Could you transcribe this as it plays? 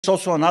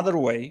also another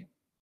way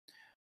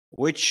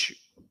which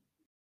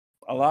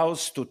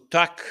allows to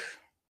tag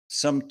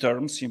some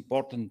terms,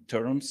 important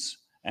terms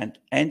and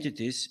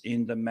entities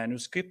in the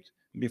manuscript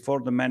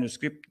before the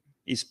manuscript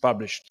is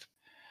published.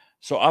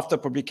 So after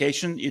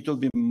publication, it will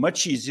be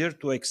much easier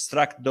to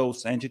extract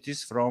those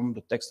entities from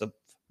the text of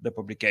the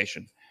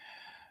publication.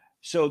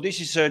 So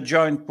this is a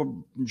joint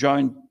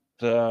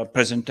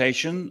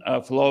presentation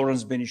of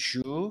Laurence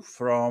Bénichou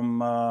from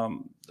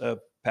the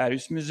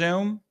Paris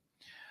Museum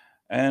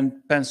and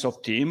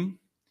Pensoft team.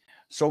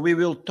 So we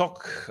will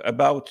talk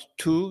about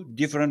two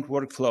different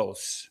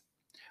workflows,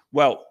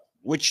 well,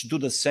 which do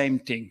the same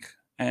thing,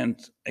 and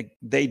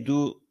they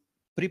do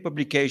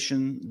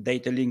pre-publication,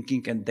 data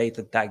linking, and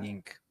data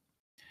tagging.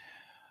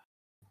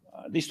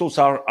 These tools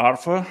are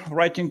ARPHA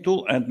writing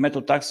tool and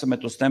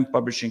Metotaxa-Metostem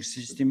publishing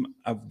system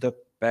of the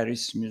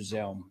Paris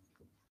Museum.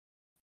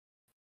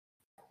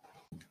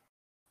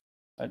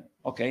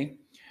 Okay,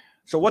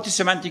 so what is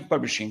semantic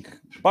publishing?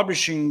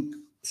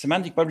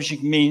 Semantic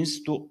publishing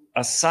means to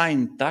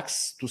assign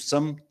tags to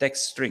some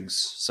text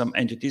strings, some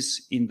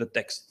entities in the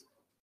text.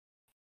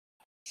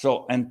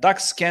 So, and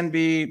tags can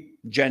be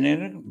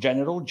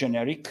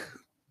generic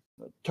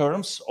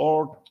terms,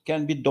 or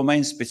can be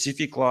domain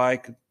specific,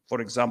 like, for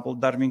example,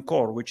 Darwin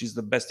Core, which is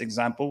the best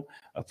example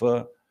of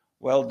a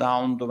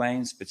well-known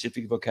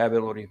domain-specific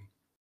vocabulary.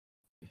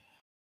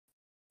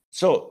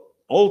 So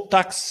all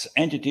tax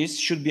entities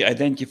should be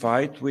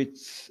identified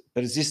with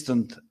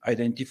persistent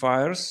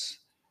identifiers,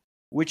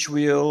 which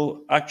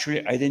will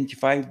actually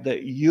identify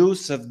the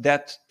use of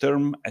that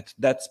term at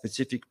that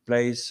specific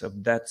place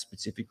of that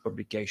specific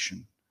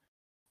publication,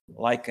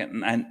 like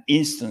an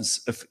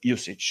instance of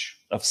usage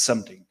of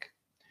something.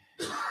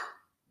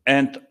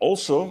 And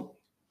also,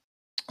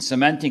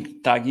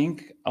 semantic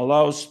tagging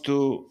allows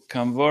to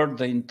convert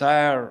the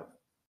entire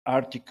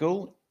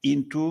article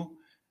into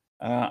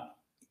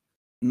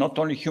not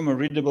only human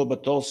readable,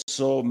 but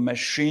also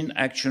machine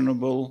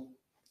actionable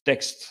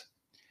text.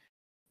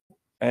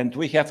 And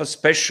we have a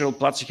special,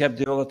 Platzi have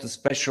developed a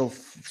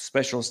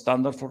special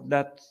standard for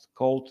that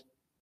called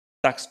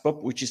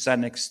TaxPub, which is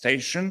an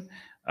extension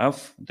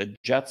of the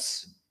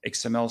JATS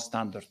XML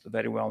standard, a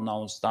very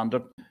well-known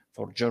standard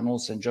for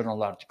journals and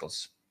journal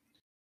articles.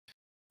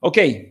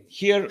 Okay,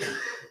 here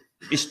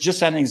is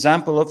just an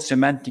example of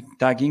semantic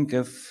tagging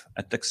of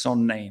a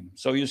taxon name.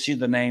 So you see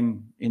the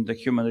name in the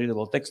human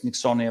readable text,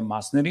 Nixonia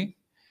masneri.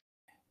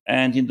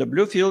 And in the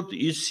blue field,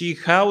 you see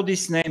how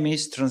this name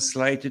is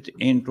translated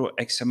into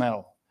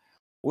XML,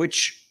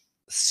 which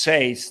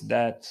says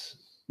that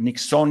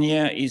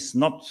Nixonia is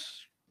not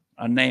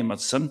a name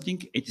of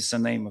something, it is a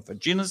name of a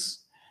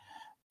genus.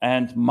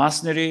 And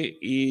masneri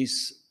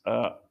is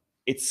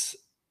its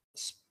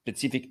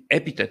specific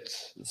epithet,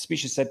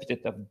 species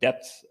epithet of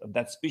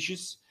that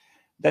species,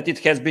 that it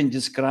has been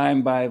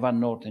described by Van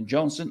Noort and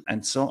Johnson,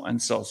 and so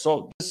and so.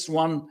 So this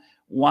one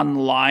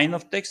line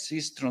of text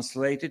is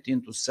translated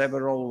into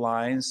several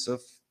lines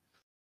of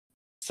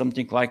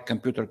something like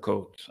computer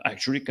code,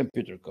 actually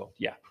computer code,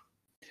 yeah.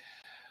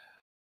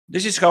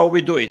 This is how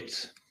we do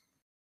it.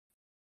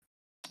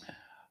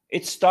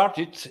 It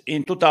started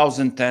in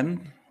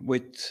 2010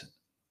 with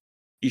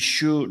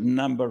issue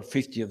number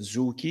 50 of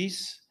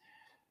Zulkis.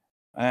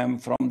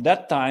 From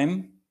that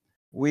time,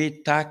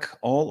 we tag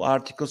all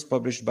articles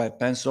published by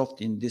Pensoft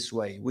in this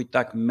way. We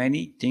tag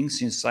many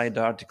things inside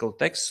the article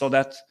text so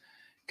that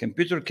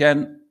computer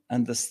can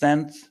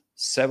understand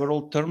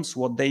several terms,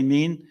 what they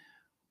mean,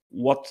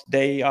 what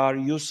they are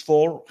used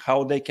for,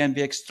 how they can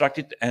be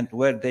extracted, and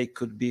where they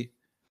could be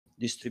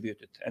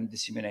distributed and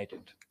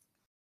disseminated.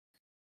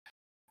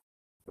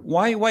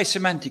 Why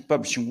semantic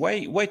publishing?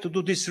 Why to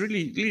do this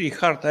really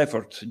hard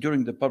effort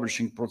during the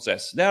publishing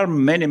process? There are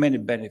many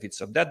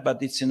benefits of that,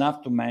 but it's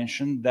enough to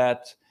mention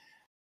that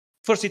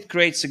first, it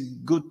creates a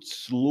good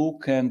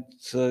look and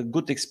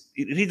good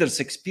reader's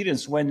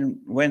experience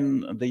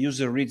when the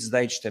user reads the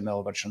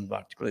HTML version of the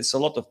article. There's a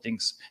lot of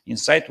things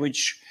inside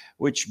which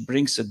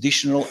brings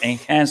additional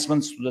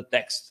enhancements to the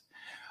text.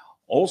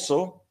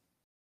 Also,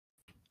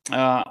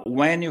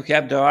 when you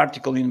have the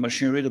article in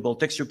machine readable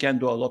text, you can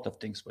do a lot of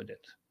things with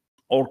it,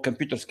 or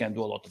computers can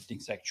do a lot of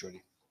things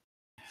actually.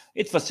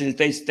 It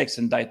facilitates text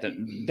and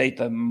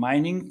data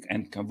mining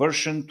and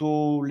conversion to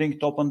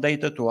linked open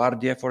data, to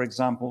RDF, for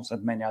example,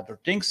 and many other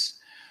things.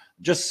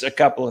 Just a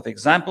couple of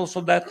examples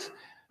of that.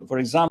 For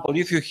example,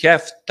 if you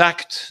have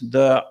tagged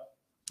the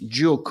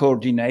geo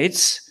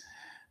coordinates,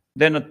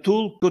 then a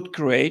tool could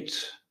create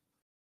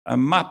a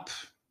map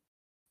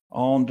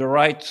on the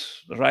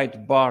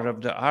right bar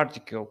of the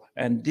article,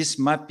 and this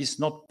map is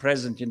not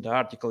present in the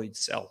article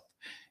itself.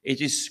 It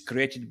is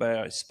created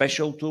by a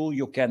special tool.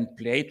 You can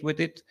play with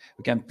it.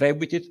 You can play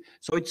with it.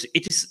 So it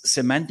is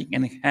semantic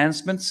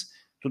enhancements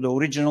to the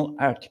original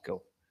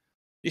article.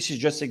 This is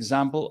just an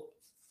example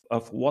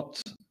of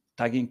what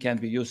tagging can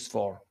be used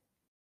for.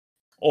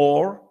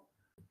 Or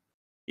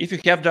if you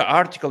have the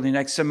article in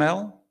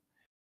XML,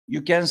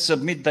 you can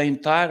submit the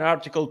entire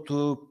article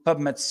to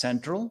PubMed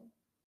Central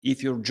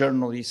if your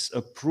journal is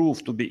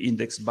approved to be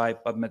indexed by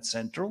PubMed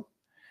Central.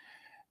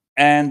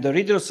 And the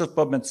readers of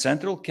PubMed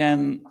Central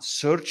can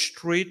search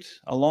through it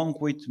along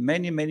with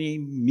many, many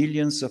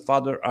millions of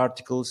other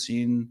articles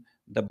in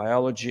the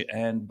biology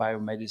and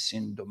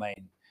biomedicine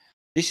domain.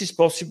 This is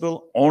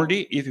possible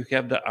only if you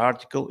have the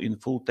article in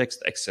full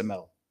text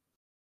XML.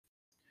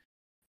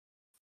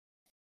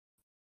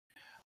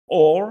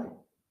 Or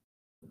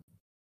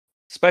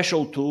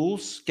special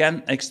tools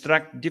can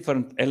extract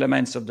different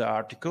elements of the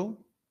article.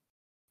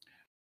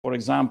 For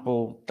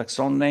example,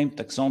 taxon name,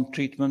 taxon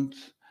treatment,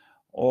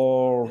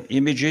 or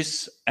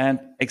images, and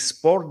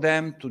export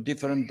them to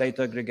different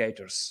data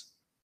aggregators.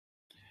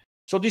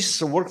 So this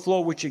is a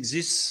workflow which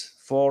exists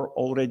for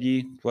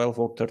already 12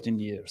 or 13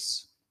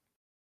 years.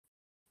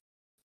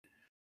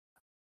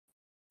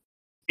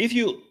 If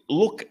you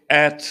look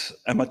at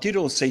a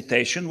material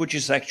citation, which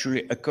is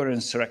actually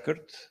occurrence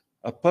record,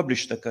 a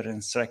published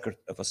occurrence record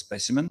of a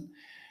specimen,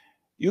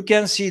 you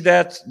can see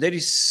that there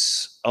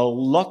is a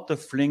lot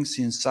of links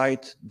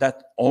inside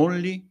that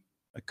only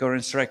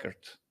occurrence record.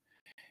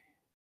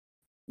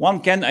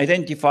 One can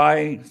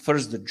identify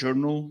first the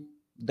journal,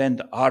 then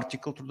the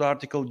article through the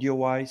article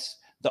DOIs,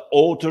 the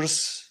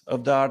authors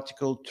of the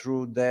article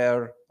through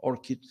their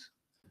ORCID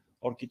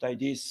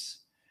IDs,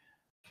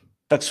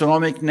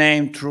 taxonomic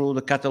name through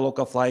the catalog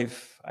of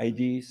life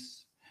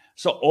IDs.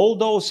 So all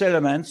those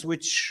elements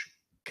which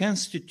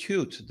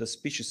constitute the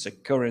species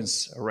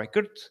occurrence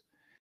record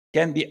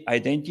can be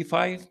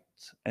identified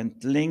and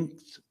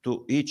linked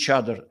to each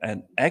other.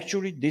 And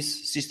actually,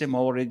 this system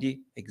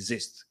already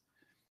exists.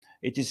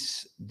 It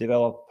is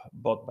developed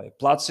both by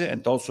Platzi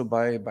and also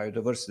by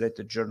Biodiversity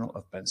Data Journal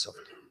of Pensoft.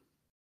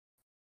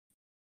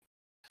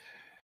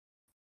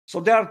 So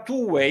there are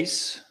two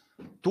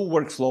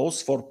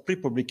workflows for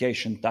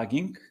pre-publication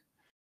tagging.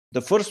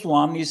 The first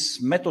one is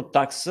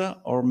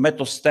Metotaxa or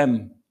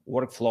Metostem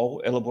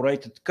workflow,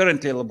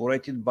 currently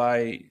elaborated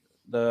by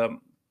the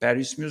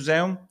Paris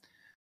Museum.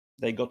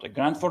 They got a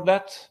grant for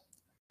that,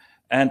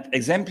 and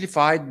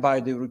exemplified by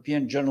the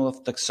European Journal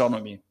of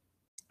Taxonomy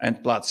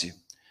and Platzi.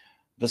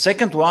 The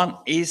second one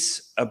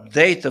is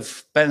update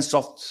of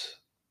Pensoft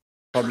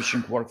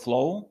publishing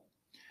workflow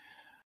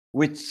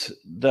with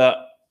the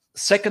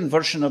second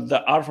version of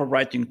the ARPHA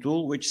writing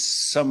tool, which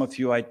some of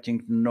you, I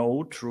think,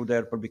 know through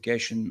their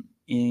publications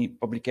in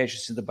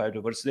the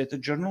Biodiversity Data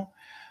Journal,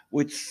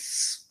 with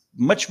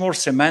much more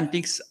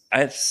semantics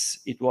as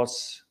it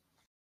was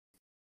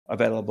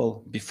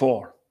available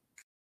before.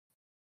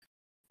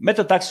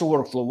 Metotaxa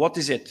workflow, what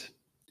is it?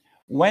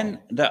 When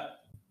the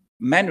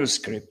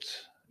manuscript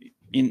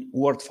in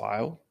Word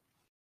file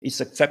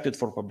is accepted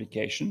for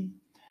publication,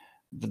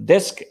 the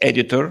desk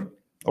editor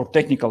or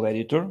technical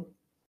editor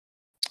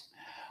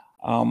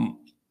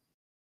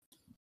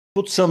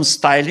puts some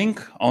styling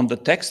on the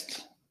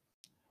text,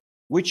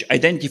 which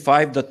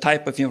identifies the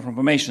type of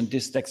information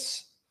this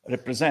text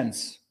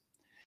represents.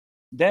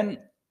 Then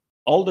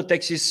all the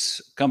text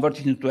is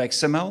converted into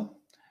XML,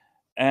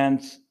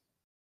 and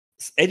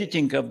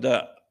editing of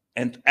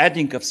and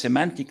adding of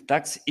semantic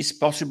tags is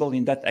possible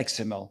in that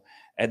XML.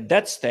 At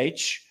that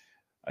stage,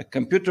 a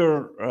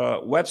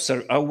web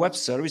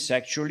service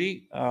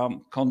actually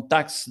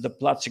contacts the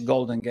Platzi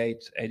Golden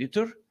Gate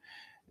editor,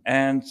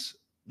 and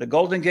the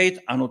Golden Gate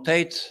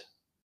annotate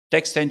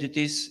text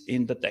entities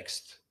in the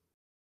text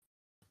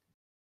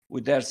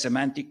with their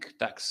semantic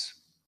tags.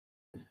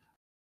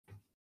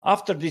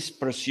 After this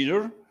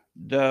procedure,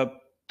 the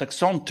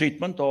taxon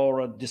treatment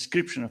or a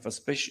description of a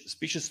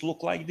species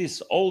look like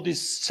this. All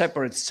these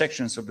separate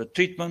sections of the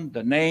treatment,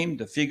 the name,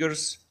 the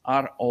figures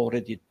are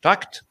already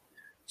tagged,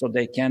 so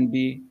they can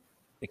be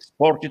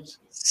exported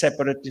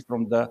separately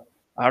from the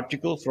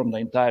article, from the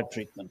entire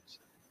treatment.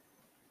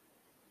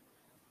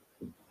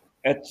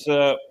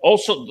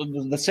 Also,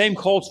 the same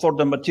holds for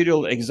the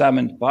material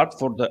examined part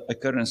for the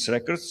occurrence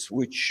records,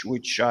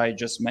 which I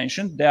just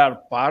mentioned. They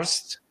are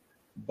parsed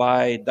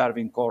by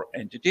Darwin Core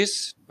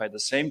entities by the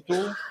same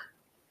tool.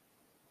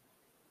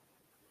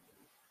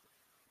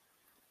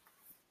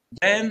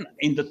 Then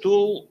in the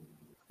tool,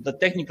 the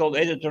technical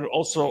editor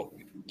also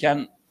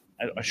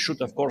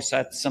should, of course,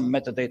 add some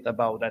metadata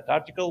about that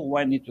article,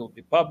 when it will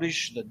be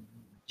published, the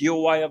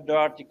DOI of the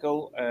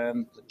article,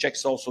 and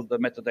checks also the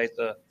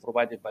metadata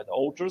provided by the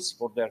authors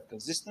for their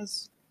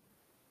consistency.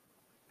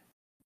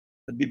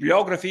 The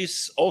bibliography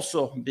is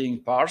also being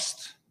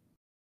parsed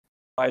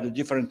by the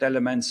different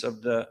elements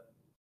of the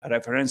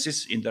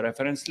references in the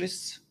reference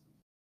lists.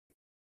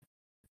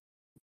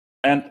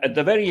 And at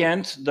the very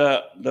end,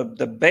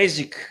 the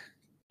basic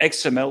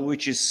XML,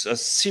 which is a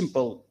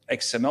simple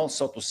XML,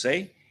 so to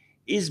say,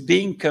 is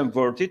being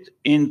converted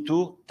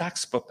into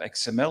TaxPub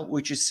XML,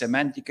 which is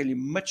semantically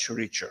much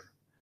richer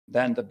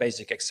than the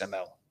basic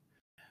XML.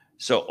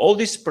 So all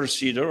this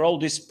procedure, all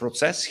this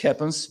process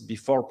happens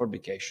before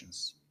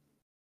publications.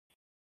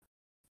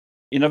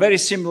 In a very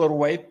similar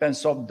way,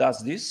 Pensoft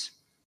does this,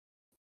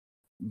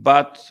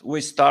 but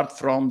we start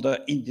from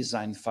the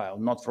InDesign file,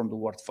 not from the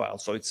Word file.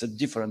 So it's a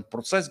different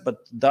process, but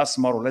does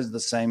more or less the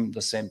same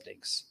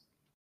things.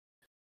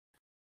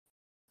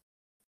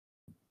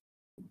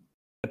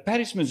 The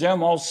Paris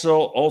Museum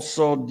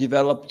also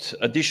developed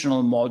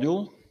additional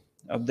module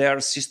of their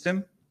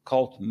system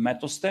called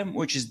Metostem,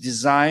 which is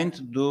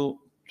designed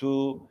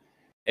to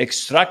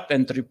extract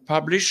and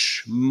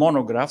republish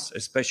monographs,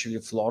 especially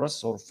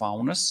floras or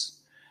faunas.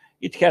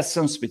 It has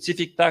some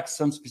specific tags,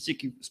 some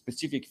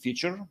specific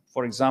feature,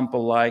 for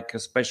example, like a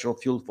special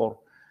field for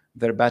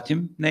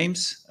verbatim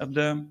names of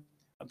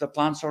the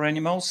plants or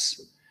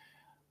animals.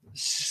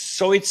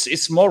 So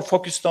it's more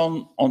focused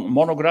on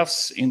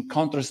monographs in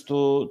contrast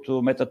to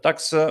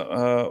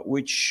Metotaxa,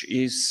 which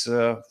is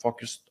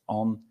focused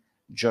on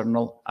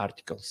journal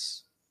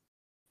articles.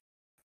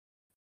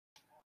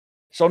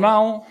 So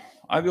now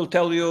I will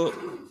tell you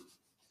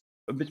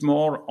a bit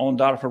more on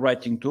the ARPHA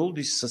writing tool.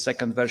 This is a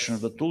second version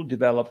of the tool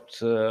developed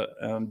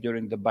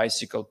during the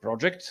Bicycle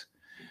project.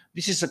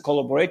 This is a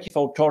collaborative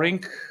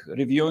authoring,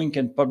 reviewing,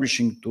 and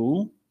publishing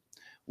tool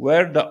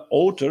where the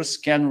authors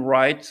can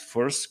write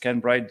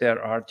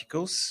their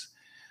articles,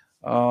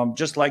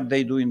 just like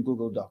they do in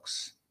Google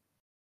Docs.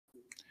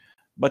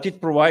 But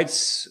it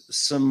provides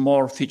some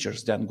more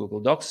features than Google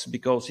Docs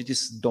because it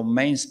is a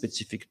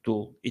domain-specific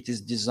tool. It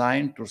is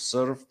designed to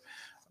serve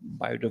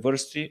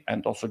biodiversity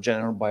and also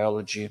general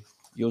biology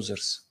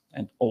users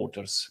and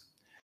authors.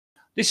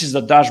 This is the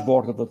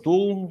dashboard of the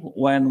tool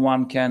when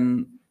one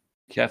can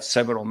have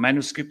several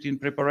manuscripts in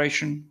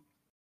preparation,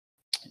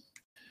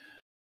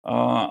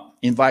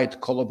 invite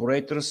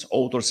collaborators,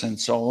 authors, and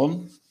so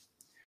on.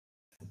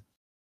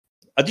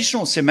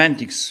 Additional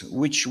semantics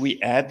which we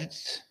added,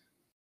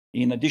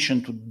 in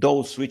addition to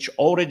those which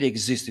already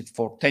existed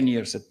for 10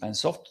 years at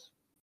Pensoft,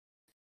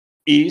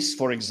 is,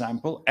 for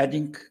example,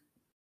 adding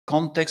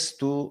context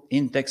to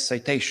in-text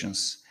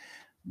citations.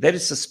 There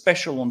is a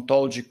special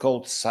ontology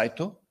called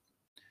CITO,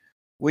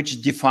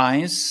 which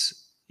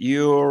defines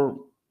your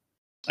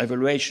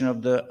evaluation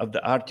of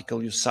the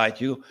article you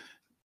cite. You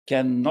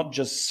can not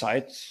just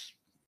cite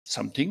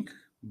something,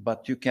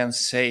 but you can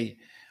say,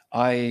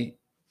 I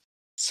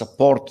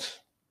support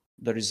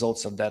the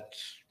results of that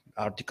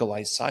article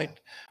I cite,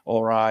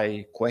 or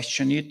I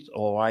question it,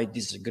 or I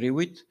disagree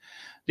with.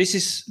 This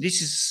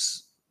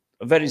is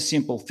a very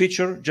simple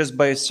feature just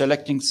by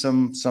selecting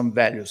some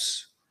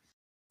values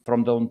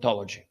from the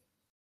ontology.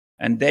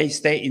 And they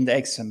stay in the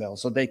XML,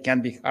 so they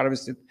can be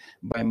harvested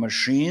by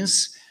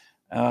machines,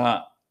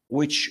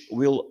 which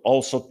will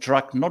also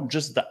track not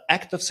just the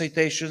act of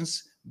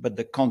citations, but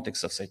the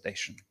context of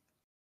citation.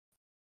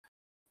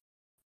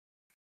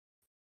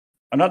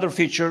 Another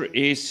feature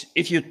is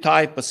if you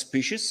type a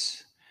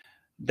species,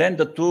 then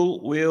the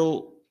tool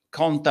will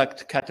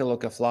contact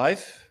Catalog of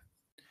Life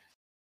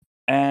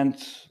and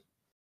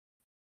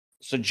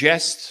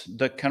suggest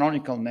the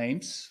canonical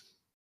names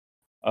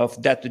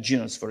of that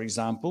genus, for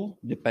example,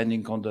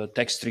 depending on the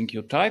text string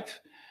you type.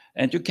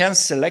 And you can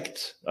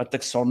select a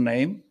taxon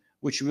name,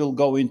 which will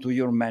go into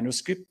your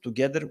manuscript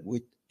together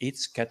with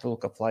its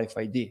Catalog of Life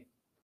ID.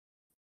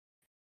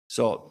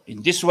 So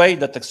in this way,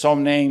 the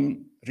taxon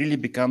name really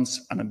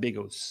becomes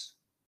unambiguous.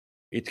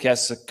 It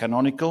has a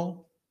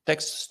canonical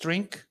text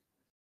string,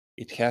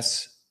 it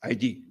has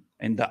ID,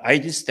 and the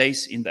ID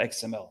stays in the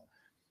XML.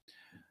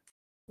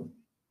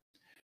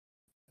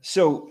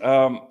 So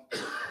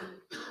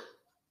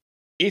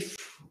if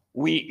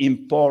we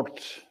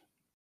import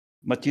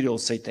material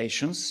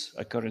citations,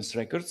 occurrence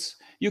records,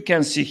 you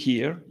can see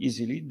here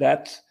easily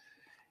that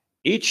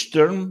each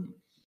term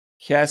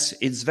has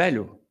its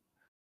value,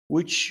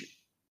 which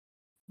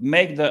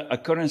make the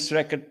occurrence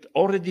record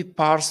already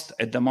parsed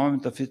at the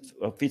moment of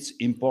its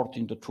import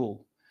in the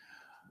tool.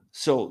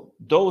 So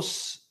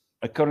those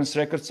occurrence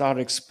records are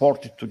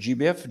exported to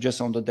GBF just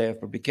on the day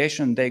of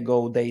publication. They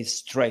go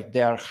straight.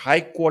 They are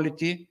high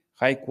quality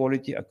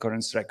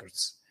occurrence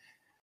records.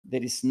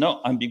 There is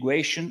no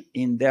ambiguation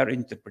in their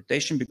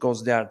interpretation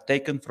because they are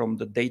taken from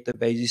the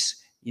databases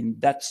in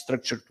that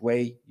structured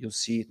way you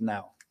see it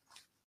now.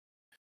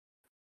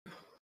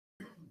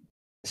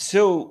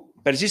 So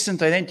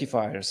persistent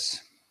identifiers.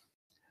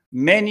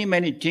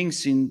 Many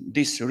things in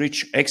this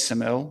rich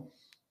XML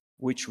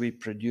which we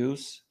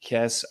produce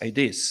has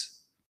IDs.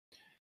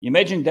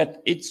 Imagine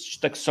that each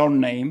taxon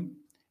name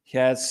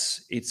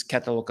has its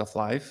Catalog of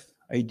Life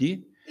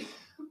ID,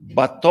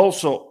 but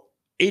also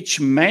each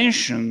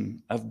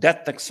mention of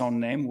that taxon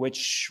name,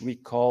 which we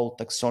call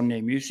taxon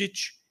name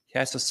usage,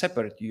 has a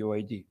separate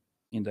UID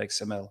in the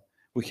XML.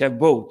 We have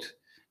both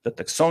the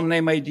taxon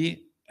name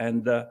ID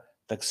and the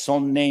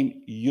taxon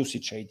name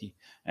usage ID,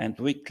 and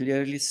we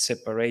clearly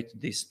separate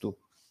these two.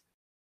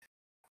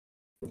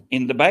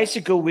 In the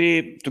Bicycle,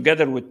 we,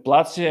 together with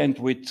Platzi and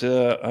with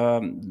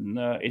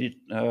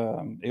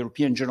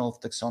European Journal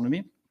of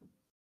Taxonomy,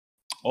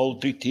 all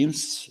three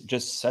teams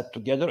just sat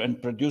together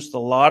and produced a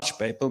large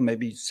paper,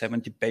 maybe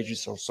 70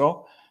 pages or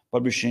so,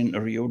 published in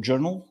a Rio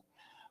journal,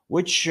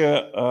 which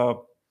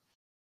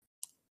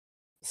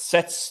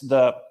sets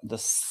the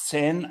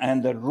scene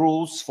and the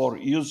rules for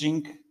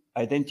using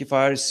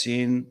identifiers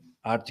in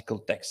article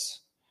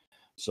text.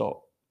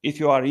 So if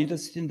you are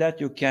interested in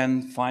that, you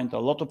can find a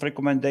lot of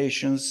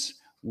recommendations,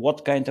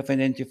 what kind of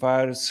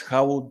identifiers,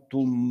 how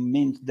to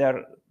mint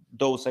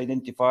those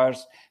identifiers,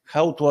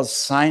 how to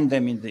assign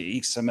them in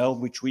the XML,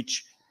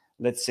 which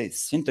let's say,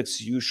 syntax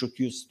you should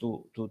use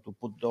to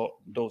put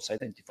those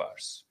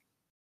identifiers.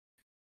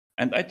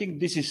 And I think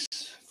this is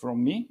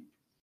from me,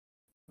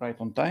 right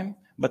on time,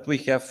 but we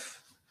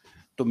have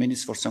 2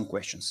 minutes for some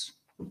questions.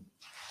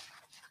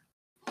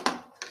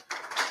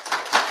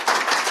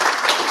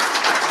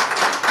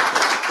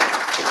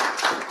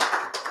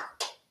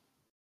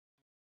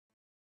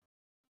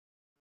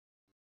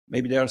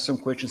 Maybe there are some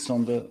questions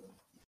on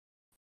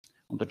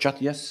the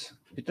chat. Yes,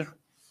 Peter?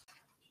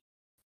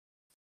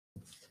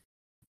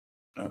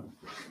 How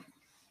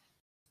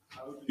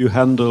do you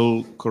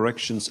handle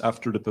corrections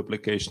after the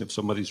publication? If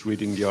somebody's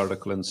reading the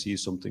article and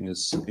sees something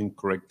is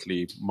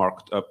incorrectly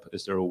marked up,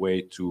 is there a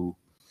way to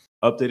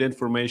update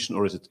information,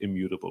 or is it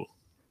immutable?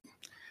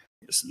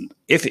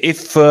 If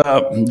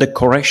the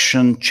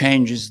correction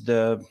changes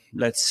the,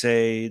 let's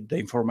say, the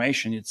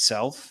information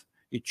itself,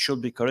 it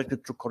should be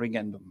corrected through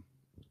corrigendum.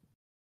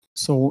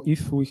 So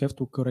if we have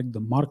to correct the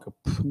markup,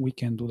 we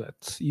can do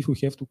that. If we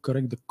have to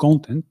correct the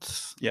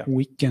content,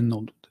 we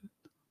cannot do that.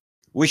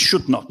 We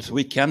should not.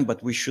 We can,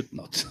 but we should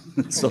not,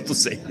 so to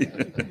say.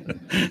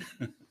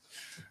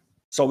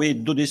 So we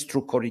do this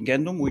through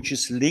corrigendum, which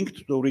is linked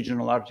to the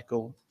original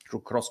article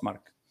through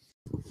crossmark.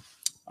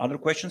 Other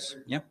questions?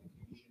 Yeah.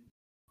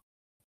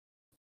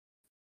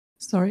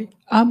 Sorry.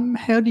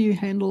 How do you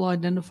handle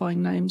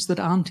identifying names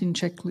that aren't in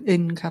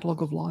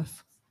catalogue of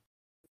life?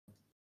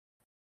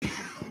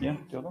 Yeah,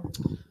 Theodore?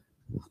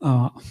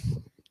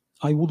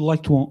 I would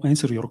like to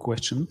answer your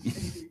question.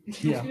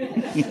 Yeah.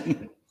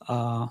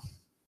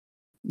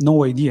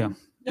 No idea.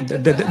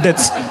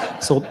 That's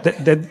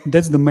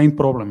the main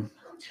problem.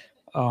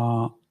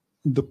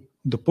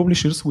 The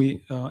publishers,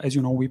 as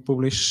you know, we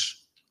publish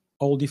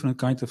all different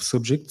kinds of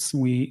subjects.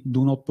 We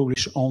do not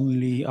publish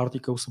only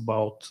articles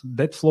about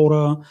that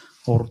flora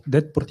or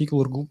that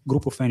particular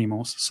group of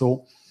animals.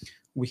 So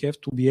we have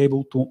to be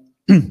able to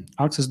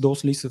access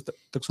those lists of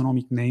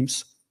taxonomic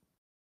names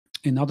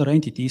and other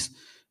entities,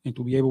 and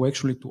to be able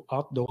actually to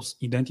add those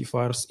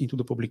identifiers into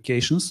the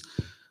publications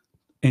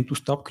and to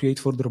stop create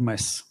further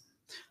mess.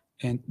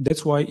 And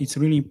that's why it's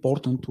really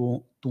important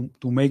to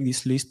make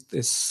this list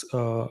as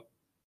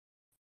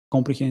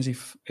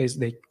comprehensive as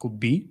they could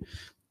be,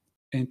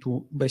 and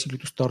to basically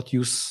to start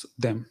use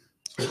them.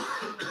 So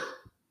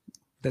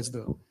that's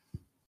the.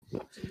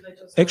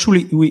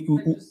 Actually,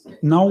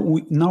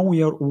 now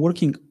we are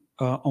working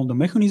on the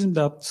mechanism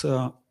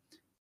that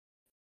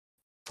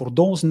for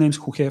those names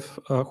who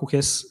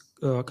has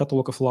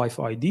catalog of life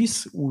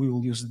IDs, we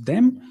will use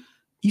them.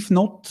 If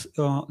not,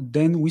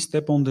 then we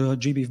step on the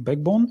GBIF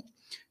backbone,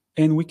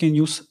 and we can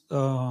use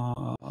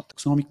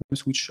taxonomic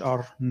names which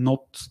are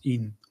not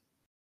in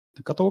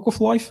the catalog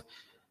of life,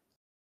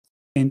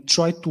 and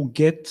try to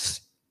get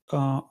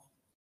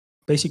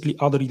basically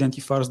other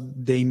identifiers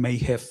they may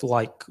have,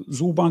 like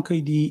Zoobank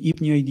ID,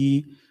 IPNI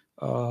ID,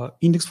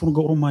 Index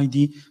Fungorum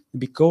ID,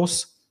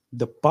 because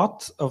the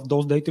path of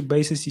those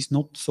databases is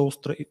not so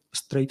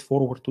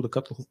straightforward to the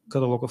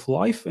catalog of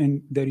life,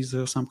 and there is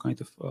some kind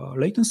of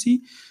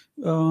latency.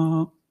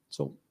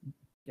 So,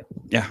 yeah.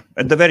 Yeah.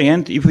 At the very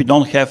end, if we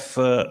don't have,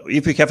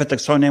 if we have a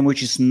taxonomy name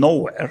which is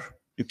nowhere,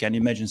 you can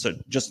imagine, so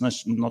just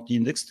not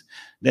indexed,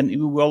 then we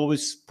will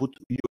always put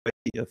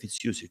UID of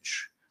its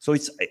usage. So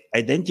it's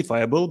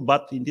identifiable,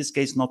 but in this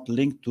case, not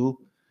linked to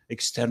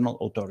external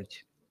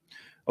authority.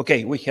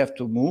 Okay, we have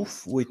to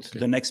move with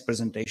the next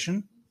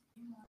presentation.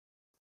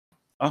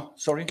 Oh,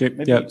 sorry. Okay.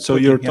 Yeah. So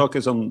your talk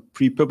is on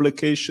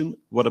pre-publication.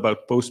 What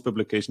about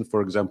post-publication?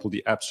 For example,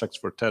 the abstracts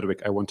for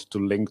TDWG, I wanted to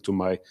link to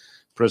my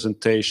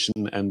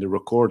presentation and the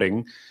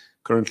recording.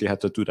 Currently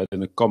had to do that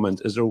in a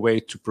comment. Is there a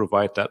way to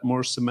provide that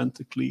more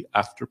semantically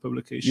after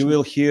publication? You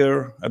will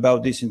hear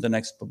about this in the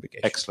next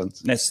publication.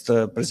 Excellent. Next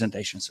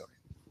presentation, sorry.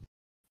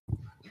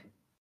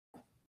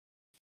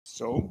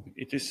 So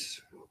it is,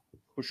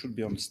 who should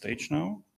be on the stage now?